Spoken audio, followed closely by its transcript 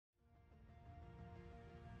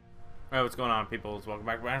Alright, what's going on, people? Welcome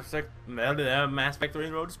back to Mass Effect 3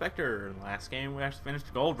 Road to Spectre. In the last game, we actually finished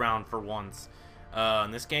a gold round for once.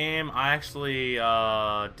 In this game, I actually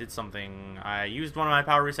did something. I used one of my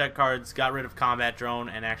power reset cards, got rid of combat drone,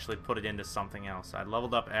 and actually put it into something else. I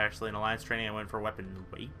leveled up, actually, in alliance training. I went for weapon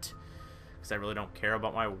weight, because I really don't care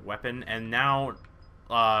about my weapon. And now,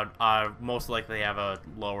 I most likely have a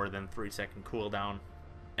lower than 3-second cooldown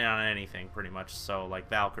on anything, pretty much. So, like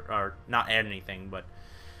Valkyrie, or not anything, but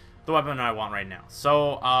the weapon I want right now.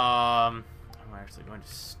 So, I'm actually going to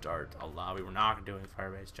start a lobby. We're not doing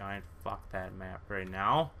Firebase Giant. Fuck that map right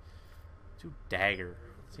now. Do Dagger.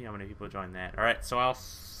 Let's see how many people join that. Alright, so I'll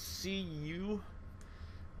see you.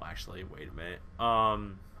 Well, actually, wait a minute.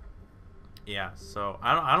 Yeah, so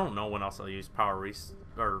I don't know when else I'll use power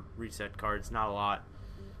reset cards. Not a lot.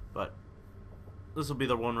 But this will be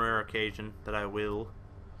the one rare occasion that I will.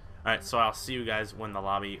 Alright, so I'll see you guys when the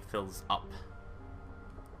lobby fills up.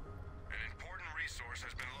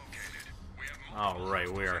 Alright,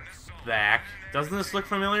 we are back. Doesn't this look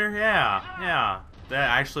familiar? Yeah. I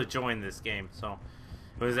actually joined this game, so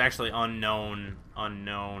it was actually unknown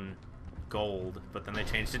gold, but then they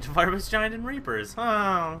changed it to Firebase Giant and Reapers.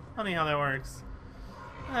 Oh, funny how that works.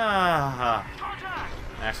 I'm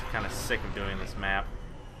actually kind of sick of doing this map.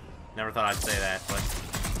 Never thought I'd say that, but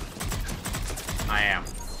I am.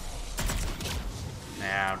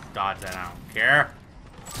 Now, dodge that. I don't care.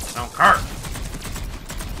 I don't care.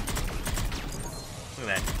 Look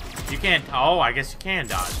at that. You can't. Oh, I guess you can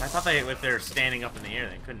dodge. I thought if they're standing up in the air,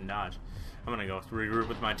 they couldn't dodge. I'm gonna go regroup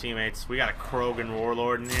with my teammates. We got a Krogan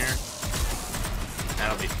Warlord in here.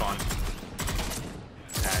 That'll be fun.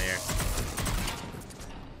 Get out of here.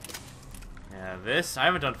 Yeah, this. I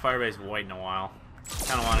haven't done Firebase White in a while.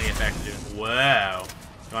 Kind of want to get back to doing. Whoa. I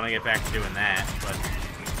want to get back to doing that, but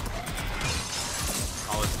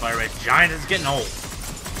all this Firebase Giant is getting old.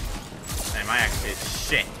 And my axe is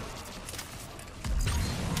shit.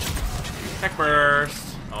 Tech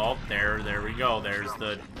burst. Oh, there we go. There's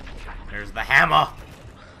the hammer.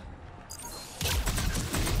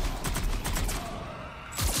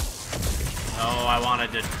 Oh, I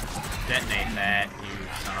wanted to detonate that, you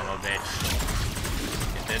son of a bitch.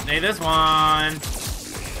 Detonate this one.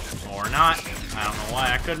 Or not. I don't know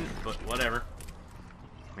why I couldn't, but whatever.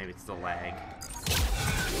 Maybe it's the lag.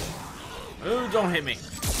 Ooh, don't hit me.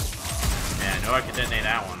 Yeah, I know I could detonate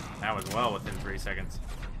that one. That was well within 3 seconds.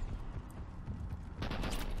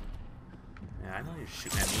 Yeah, I know you're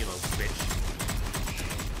shooting at me, you little bitch.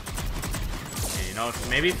 Yeah, you know,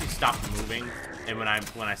 maybe if you stop moving, and when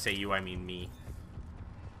I say you, I mean me,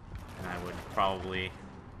 and I would probably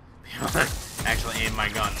be able to actually aim my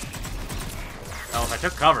gun. Oh, if I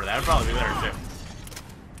took cover, that would probably be better too.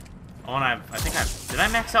 Oh, and did I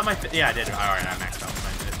max out my? Yeah, I did. All right, I maxed out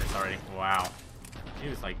my fitness already. Wow, he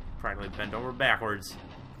was like practically bent over backwards,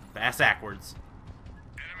 backwards.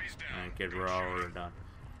 Alright, kid, we're done.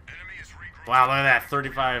 Wow, look at that,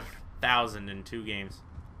 35,000 in 2 games.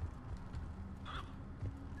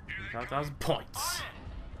 35,000 points.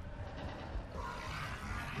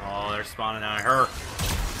 Oh, they're spawning out of her.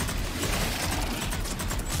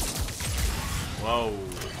 Whoa.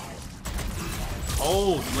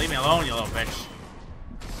 Oh, leave me alone, you little bitch.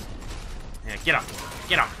 Yeah, get up.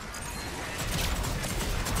 Get up.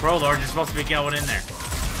 Pro Lord, you're supposed to be going in there.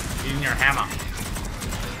 Using your hammer.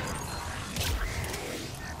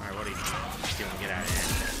 Alright, what are you doing? Get out of here.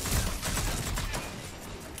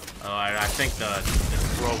 Oh, I think the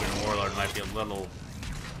Krogan Warlord might be a little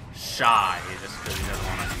shy just because he doesn't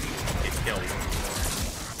want to get killed.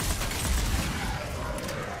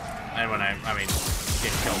 And when I mean,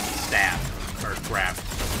 get killed, stabbed, or grabbed.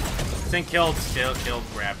 I think killed,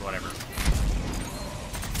 grabbed, whatever.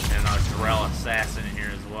 And another Drell assassin in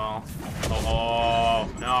here as well. Oh,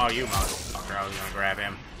 no, you motherfucker, I was gonna grab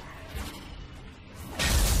him.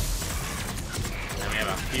 And we have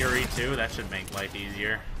a Fury too, that should make life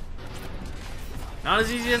easier. Not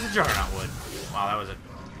as easy as a Juggernaut would. Wow, that was a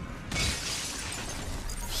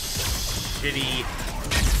shitty.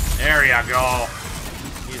 There you go.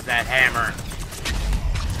 Use that hammer.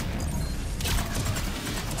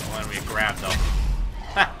 Well, then we grab though.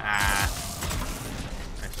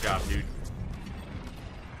 Nice job, dude.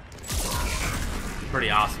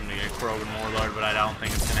 Pretty awesome to get Krogan Warlord, but I don't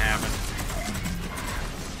think it's gonna happen.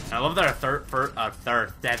 I love that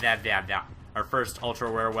our first ultra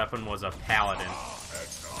rare weapon was a paladin.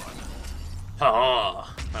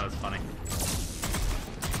 Oh, that was funny.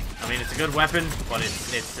 I mean, it's a good weapon, but it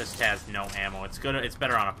just has no ammo. It's good. It's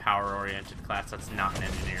better on a power-oriented class that's not an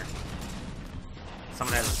engineer.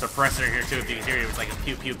 Someone has a suppressor in here too. If you can hear it, it's like a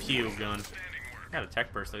pew pew pew gun. Got a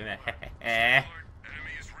tech burst. Look at that.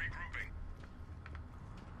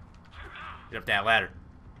 Get up that ladder.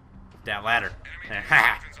 Up that ladder.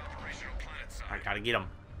 I gotta get him.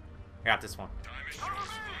 I got this one.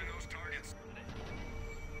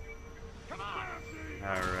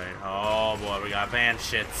 Alright. Oh boy, we got band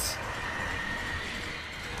shits.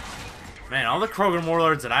 Man, all the Krogan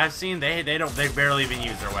warlords that I've seen, they barely even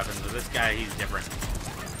use their weapons, but this guy, he's different.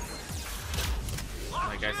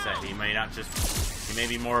 Like I said, he may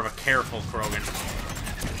be more of a careful Krogan.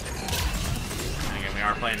 And again, we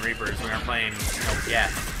are playing Reapers, we aren't playing,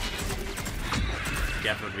 Geth.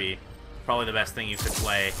 Geth would be probably the best thing you could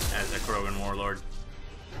play as a Krogan warlord.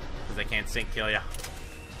 Because they can't sync kill ya.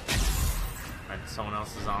 Alright, someone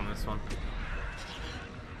else is on this one.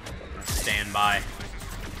 Let's stand by.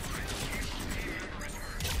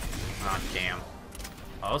 Oh, damn.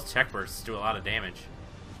 Oh, those check bursts do a lot of damage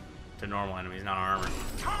to normal enemies, not armor.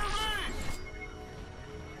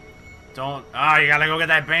 Don't. Ah, you gotta go get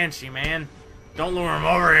that Banshee, man. Don't lure him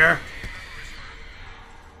over here.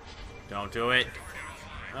 Don't do it.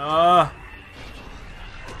 Run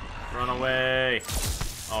away.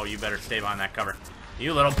 Oh, you better stay behind that cover.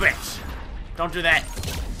 You little bitch. Don't do that.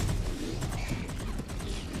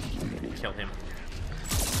 Kill him.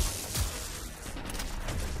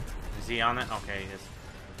 Is he on it? Okay, he is.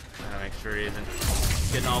 Gotta make sure he isn't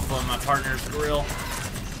getting off of my partner's grill.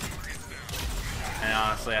 And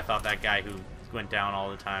honestly, I thought that guy who went down all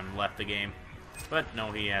the time left the game. But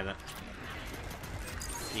no, he hasn't.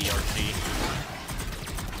 He or she.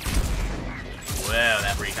 Well,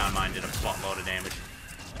 that recon mine did a buttload of damage.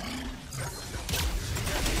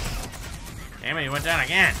 Damn it, he went down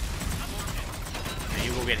again. Now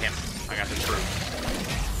you go get him. I got this proof.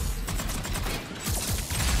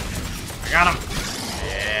 I got him!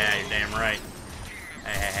 Yeah, you're damn right.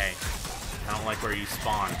 Hey, hey, hey. I don't like where you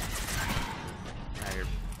spawn. Now you're...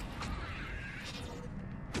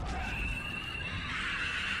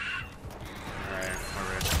 Alright,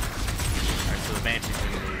 alright. Alright, so the Banshee's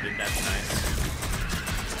been moved. That's nice.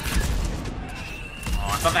 Oh,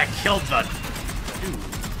 I thought that killed the... Dude,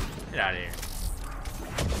 get out of here.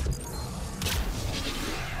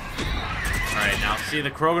 Alright, now see,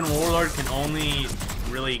 the Krogan Warlord can only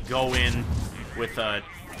really go in with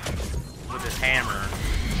his hammer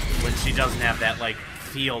when she doesn't have that, like,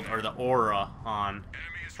 field or the aura on.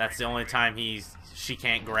 That's the only time she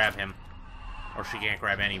can't grab him. Or she can't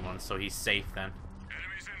grab anyone, so he's safe then.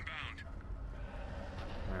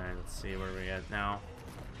 Alright, let's see where we at now.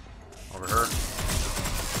 Over her.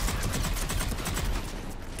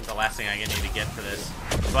 The last thing I need to get for this.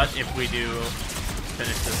 But if we do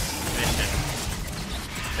finish this mission,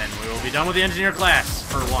 then we will be done with the engineer class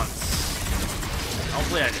for once.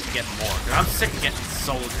 Hopefully I just get more, because I'm sick of getting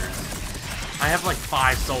soldiers. I have like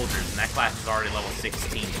 5 soldiers, and that class is already level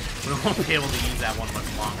 16. We won't be able to use that one much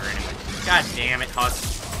longer anyway. God damn it,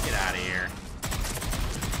 Husk. Get out of here.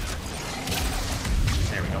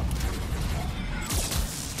 There we go.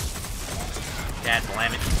 Dad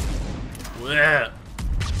blam it. Blech.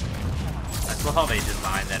 That's how they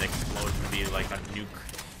designed that explosion to be like a nuke.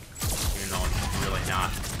 Even though it's really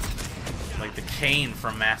not. Like the cane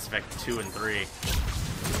from Mass Effect 2 and 3.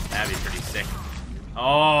 That'd be pretty sick.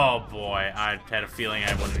 Oh boy, I had a feeling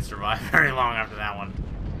I wouldn't survive very long after that one.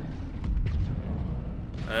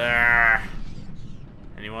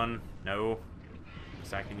 Anyone? No.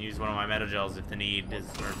 So I can use one of my metagels if the need is.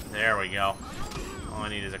 There we go. All I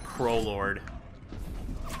need is a Crow Lord.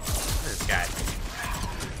 Look at this guy.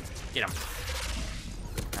 Get him.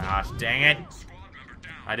 Gosh, dang it.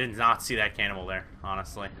 I did not see that cannibal there,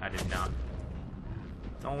 honestly. I did not.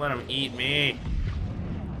 Don't let him eat me.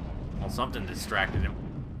 Well, something distracted him.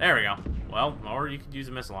 There we go. Well, or you could use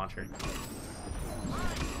a missile launcher.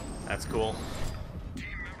 That's cool.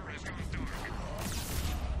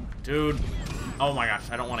 Dude. Oh my gosh,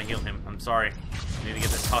 I don't want to heal him. I'm sorry. I need to get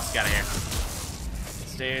this husk out of here.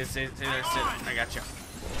 Stay there, sit. I got you.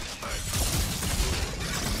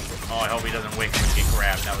 Oh, I hope he doesn't wake when he get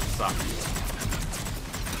grabbed. That would suck.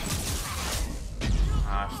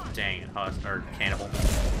 Gosh, dang it, husk or cannibal.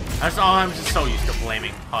 I'm just so used to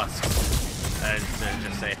blaming husks. I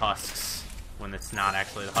just say husks when it's not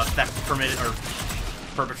actually the husk that permitted or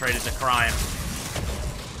perpetrated the crime.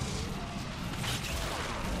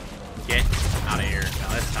 Get out of here.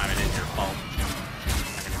 Now this time it is your fault.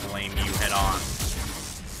 I can blame you head on.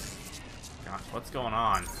 Gosh, what's going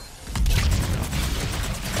on?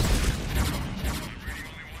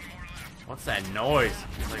 What's that noise?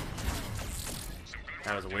 It's like,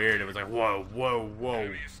 that was weird. It was like, whoa, whoa,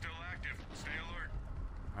 whoa.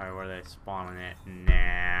 Alright, where are they spawning at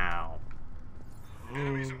now? 5.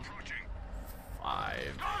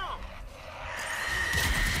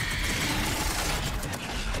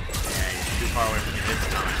 Yeah, you're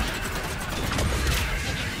this time.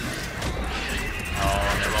 Oh,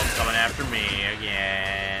 and they're both coming after me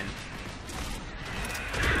again.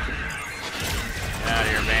 Get out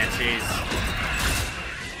of here, Banshees.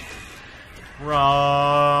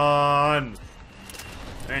 Run!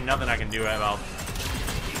 There ain't nothing I can do about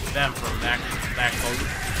them from that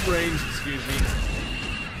close range, excuse me.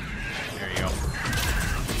 There you go.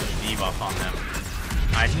 Debuff on them.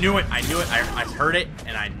 I knew it, I heard it,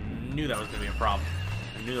 and I knew that was going to be a problem.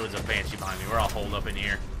 I knew there was a Banshee behind me. We're all holed up in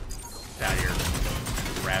here. Get out of here,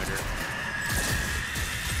 Ravager.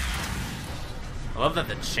 I love that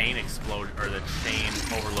the chain explode, or the chain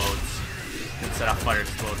overloads instead of fire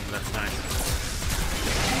explosions. That's nice.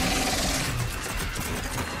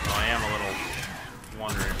 Well, I am a little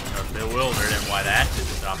wondering, or bewildered at why that didn't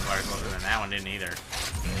stop fire explosions and that one didn't either.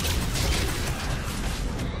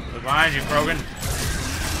 Look behind you, Krogan.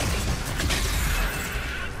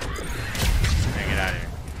 Okay, get out of here.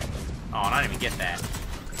 Oh, I didn't even get that.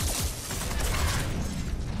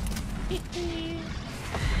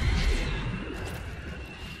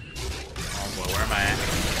 Oh boy, where am I at?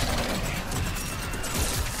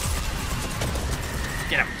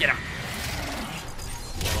 Get him, get him!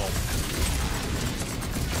 Oh.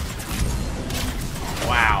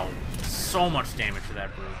 Wow. So much damage to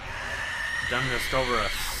that brute. Done just over a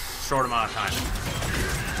short amount of time.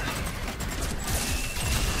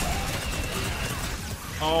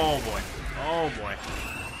 Oh boy. Oh boy.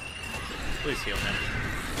 Please heal him.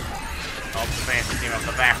 Oh, the Fancy came up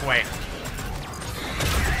the back way.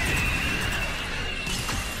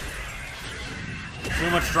 Too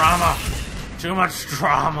much drama. Too much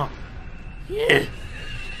drama. Yeah.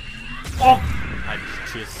 Oh! I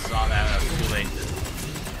just saw that. That was too late.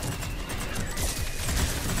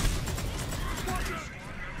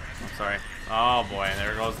 I'm sorry. Oh boy,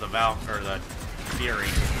 there goes the the Fury.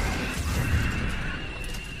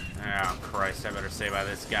 Oh Christ, I better stay by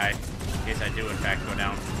this guy in case I do in fact go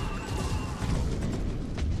down.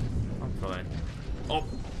 Oh!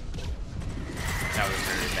 That was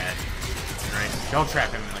very bad. Right. Don't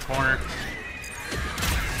trap him in the corner.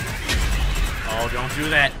 Oh, don't do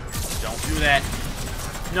that. Don't do that.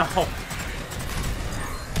 No.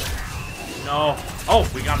 No. Oh,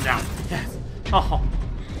 we got him down. Yes. Oh.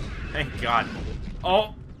 Thank God.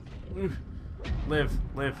 Oh. Live,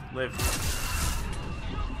 live, live.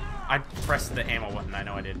 I pressed the ammo button. I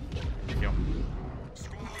know I did. Thank you.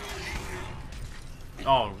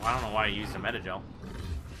 Oh, I don't know why I used a metagel.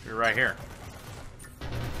 You're right here.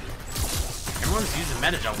 Everyone's using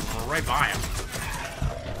metagel when we're right by him. I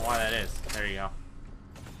don't know why that is. There you go.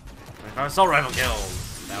 Assault rifle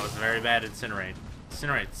kills. That was very bad. Incinerate.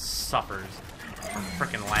 Incinerate suffers from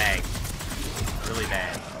frickin' lag. Really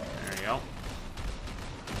bad. There you go.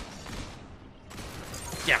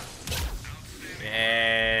 Yeah.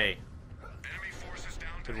 Yay.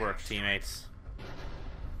 Good work, teammates.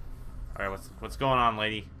 All right, what's going on,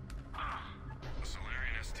 lady? What's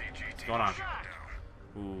going on?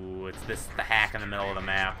 Ooh, it's the hack in the middle of the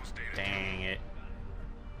map. Dang it.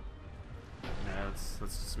 Yeah, let's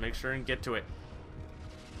just make sure and get to it.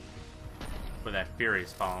 But that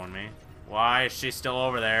Fury's following me. Why is she still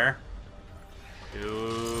over there?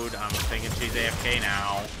 Dude, I'm thinking she's AFK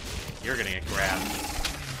now. You're gonna get grabbed.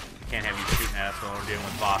 Can't have you shooting at us while we're dealing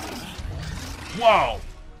with bosses. Whoa!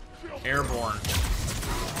 Airborne.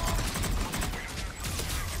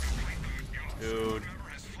 Dude.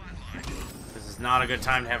 This is not a good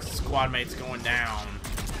time to have squad mates going down.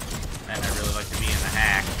 And I really like to be in the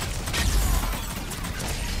hack.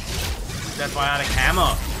 That biotic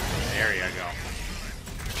hammer. There you go.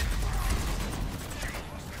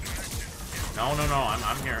 No, no, no.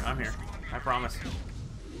 I'm here. I'm here. I promise. Get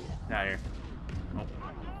out of here. Oh.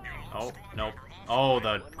 Oh, nope. Oh,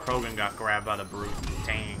 the Krogan got grabbed by the brute.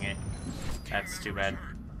 Dang it. That's too bad.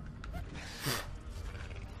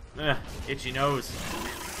 Ugh, itchy nose.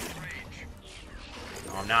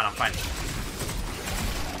 No, I'm not. I'm fine.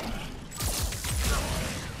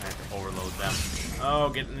 I have to overload them. Oh,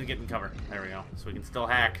 get in cover. There we go. So we can still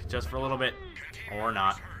hack just for a little bit. Or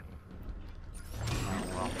not. Oh,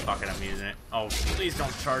 well, fuck it. I'm using it. Oh, please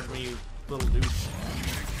don't charge me, you little douche.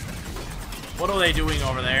 What are they doing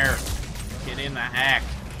over there? Get in the hack.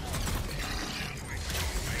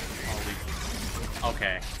 Holy...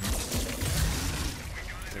 Okay.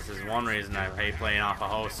 This is one reason I hate playing off a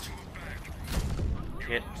host.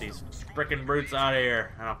 Get these frickin' brutes out of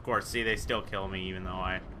here. And of course, see, they still kill me even though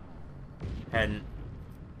I hadn't.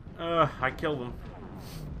 I killed them.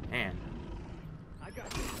 Man.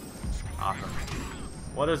 Awesome.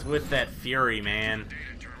 What is with that Fury, man?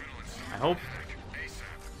 I hope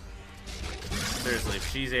Seriously,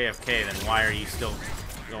 if she's AFK, then why are you still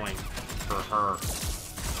going for her?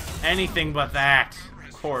 Anything but that.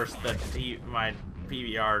 Of course, my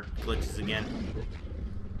PVR glitches again.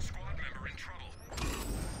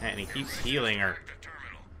 And he keeps healing her.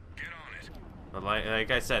 But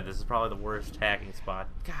like I said, this is probably the worst hacking spot.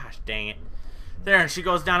 Gosh dang it. There, and she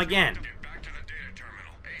goes down again.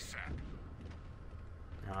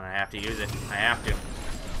 Oh, I have to use it. I have to.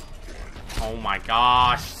 Oh my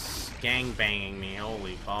gosh. Gang banging me.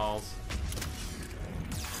 Holy balls.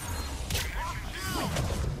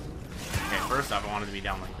 Okay, first off, I wanted to be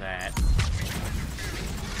down like that.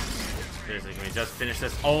 Seriously, can we just finish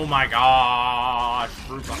this? Oh my gosh!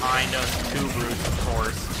 Brute behind us. 2 brutes, of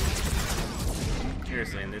course.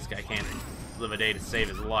 Seriously, and this guy can't live a day to save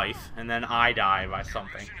his life. And then I die by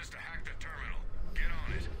something.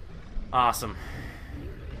 Awesome.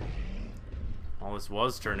 Well, this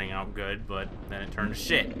was turning out good, but then it turned to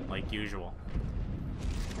shit, like usual.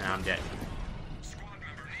 And I'm dead.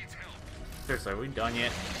 Seriously, are we done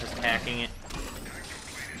yet? Just hacking it?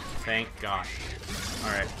 Thank God.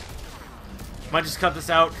 Alright. Might just cut this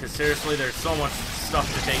out, because seriously, there's so much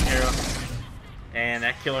stuff to take care of. And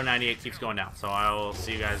that Killer 98 keeps going down, so I will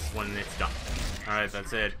see you guys when it's done. Alright,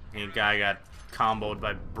 that's it. The guy got comboed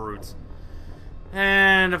by brutes.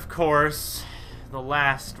 And, of course, the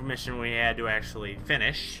last mission we had to actually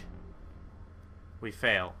finish, we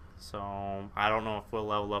fail. So, I don't know if we'll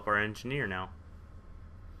level up our engineer now.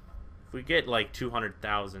 If we get like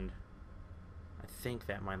 200,000, I think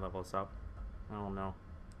that might level us up. I don't know.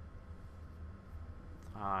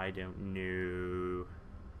 I don't know.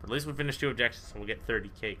 But at least we finished 2 objectives, so we'll get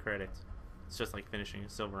 30k credits. It's just like finishing a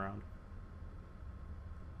silver round.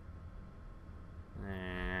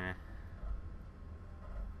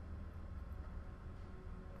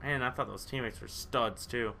 Man, I thought those teammates were studs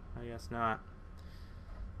too. I guess not.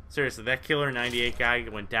 Seriously, that Killer 98 guy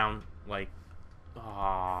went down like...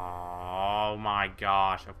 Oh my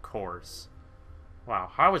gosh, of course.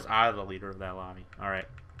 Wow, how was I the leader of that lobby? Alright.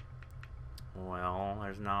 Well,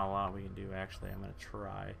 there's not a lot we can do actually. I'm gonna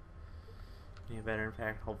try. Any better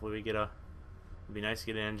impact? Hopefully we get a... It'd be nice to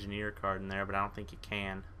get an engineer card in there, but I don't think you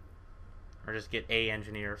can. Or just get a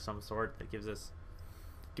engineer of some sort that gives us...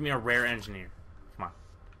 Give me a rare engineer. Come on.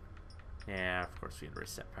 Yeah, of course we had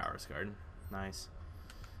reset powers card. Nice.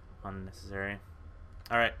 Unnecessary.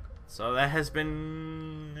 Alright, so that has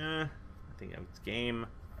been... I think it's game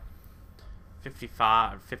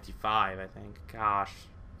 55, I think. Gosh,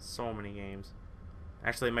 so many games.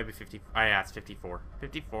 Actually, it might be 50. Oh, yeah, it's 54.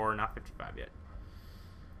 54, not 55 yet.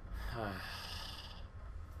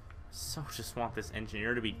 So just want this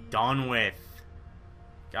engineer to be done with.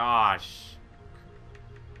 Gosh.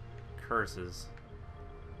 Curses.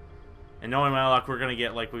 And knowing my luck, we're going to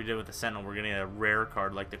get, like we did with the Sentinel, we're going to get a rare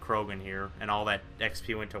card like the Krogan here, and all that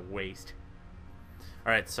XP went to waste.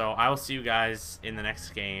 Alright, so I will see you guys in the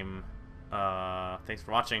next game. Thanks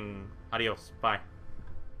for watching. Adios. Bye.